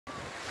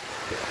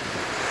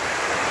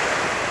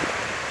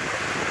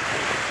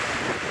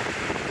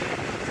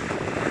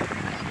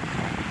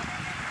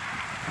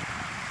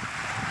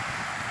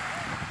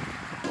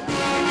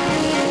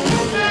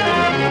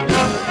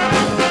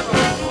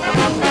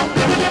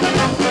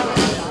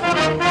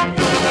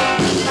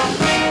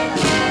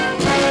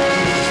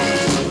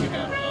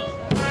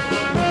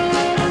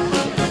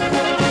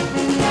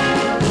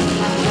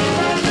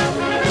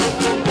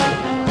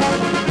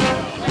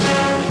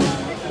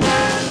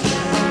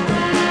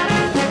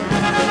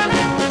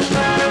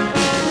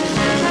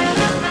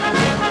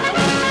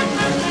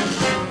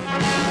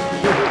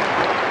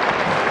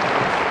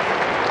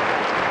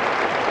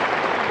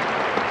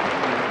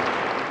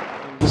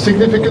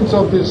significance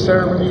of this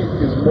ceremony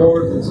is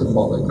more than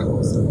symbolic.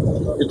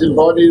 It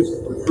embodies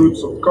the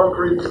fruits of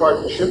concrete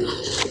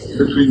partnerships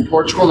between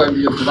Portugal and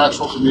the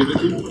international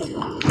community,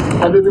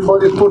 and it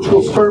embodies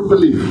Portugal's firm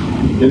belief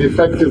in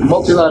effective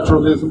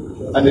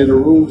multilateralism and in a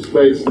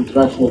rules-based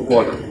international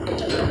order.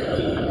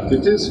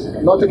 It is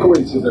not a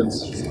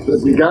coincidence that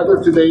we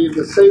gather today in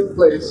the same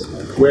place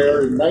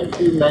where, in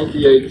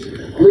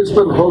 1998,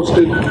 Lisbon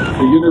hosted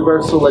the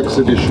Universal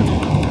Exhibition.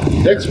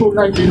 Expo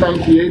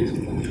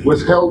 1998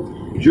 was held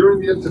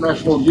during the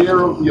International Year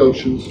of the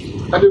Oceans,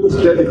 and it was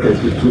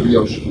dedicated to the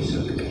oceans.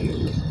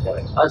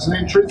 As an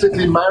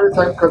intrinsically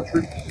maritime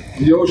country,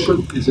 the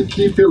ocean is a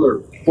key pillar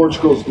of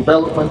Portugal's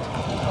development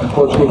and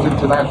Portugal's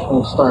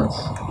international stance.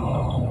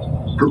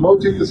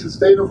 Promoting the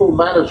sustainable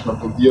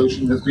management of the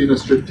ocean has been a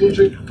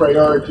strategic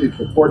priority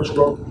for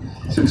Portugal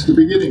since the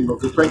beginning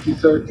of the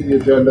 2030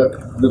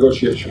 Agenda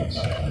negotiations.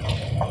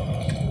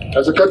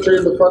 As a country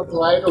in the front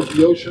line of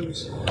the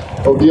oceans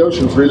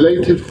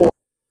related for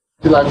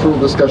multilateral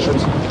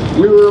discussions,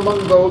 we were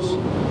among those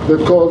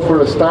that called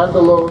for a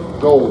standalone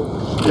goal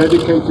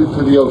dedicated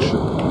to the ocean,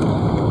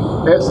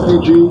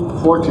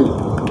 SDG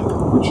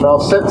 14, which now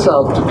sets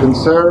out to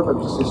conserve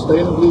and to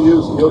sustainably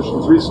use the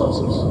ocean's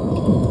resources.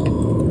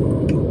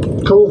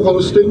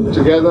 Co-hosting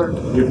together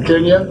with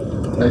Kenya,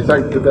 and I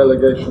thank the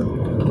delegation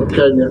of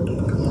Kenya,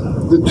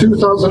 the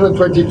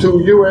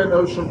 2022 UN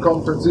Ocean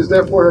Conference is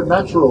therefore a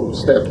natural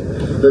step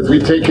that we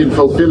take in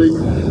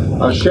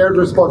fulfilling our shared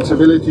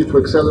responsibility to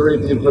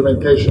accelerate the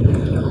implementation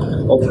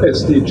of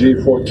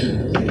SDG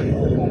 14.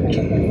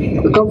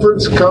 The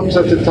conference comes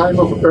at a time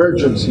of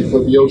urgency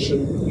for the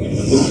ocean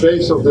in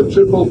face of the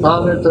triple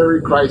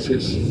planetary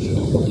crisis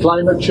of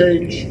climate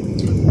change,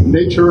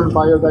 nature and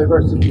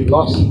biodiversity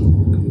loss,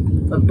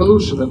 and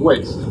pollution and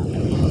waste,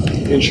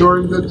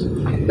 ensuring that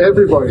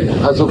everybody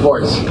has a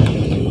voice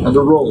and a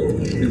role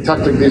in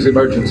tackling these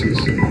emergencies.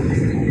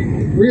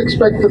 We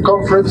expect the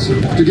conference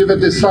to give a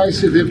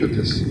decisive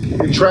impetus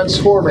in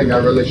transforming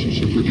our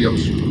relationship with the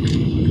ocean.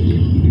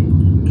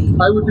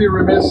 I would be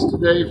remiss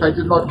today if I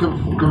did not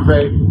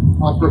convey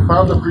our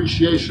profound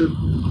appreciation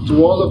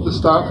to all of the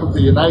staff of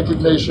the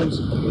United Nations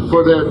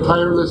for their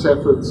tireless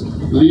efforts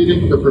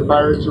leading the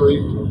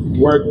preparatory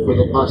work for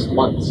the past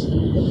months.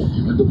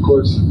 And of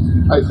course,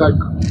 I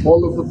thank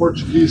all of the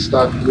Portuguese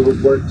staff who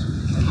have worked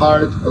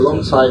hard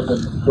alongside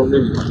them for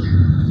many months.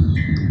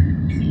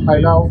 I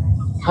now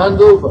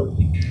hand over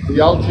the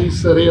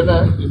Altice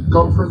Arena in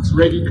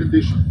conference-ready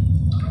condition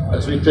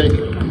as we take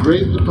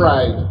great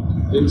pride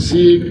in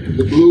seeing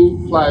the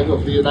blue flag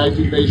of the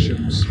United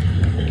Nations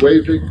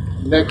waving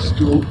next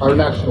to our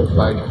national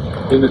flag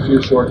in a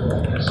few short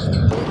moments.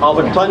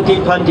 Our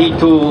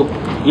 2022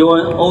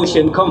 UN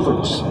Ocean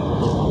Conference,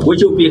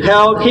 which will be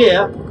held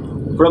here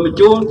from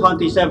June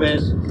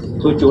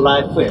 27th to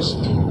July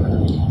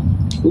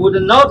 1st. We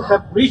would not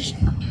have reached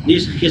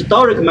this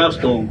historic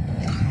milestone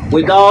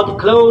without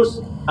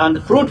close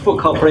and fruitful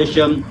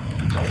cooperation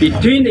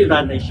between the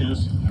United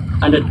Nations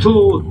and the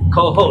two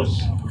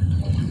co-hosts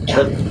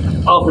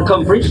of the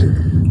conference,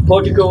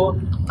 Portugal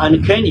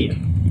and Kenya,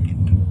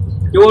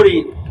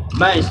 during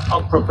months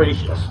of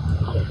preparations.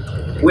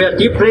 We are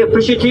deeply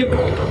appreciative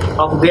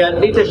of their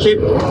leadership,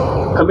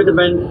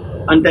 commitment,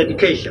 and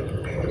dedication.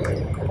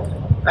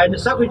 As the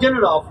Secretary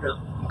General of the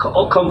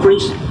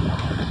conference,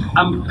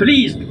 I'm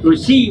pleased to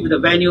receive the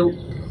venue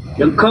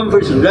in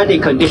conference-ready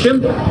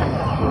condition.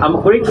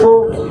 I'm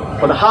grateful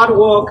for the hard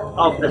work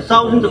of the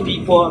thousands of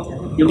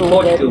people in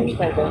Portugal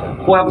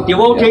who have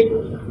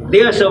devoted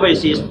their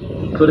services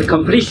to the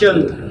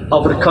completion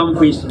of the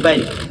conference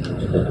venue.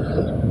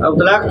 I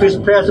would like to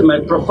express my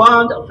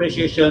profound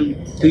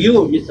appreciation to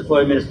you, Mr.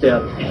 Foreign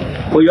Minister,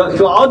 for your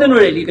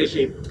extraordinary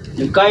leadership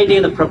in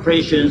guiding the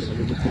preparations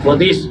for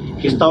this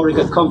historic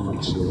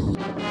conference.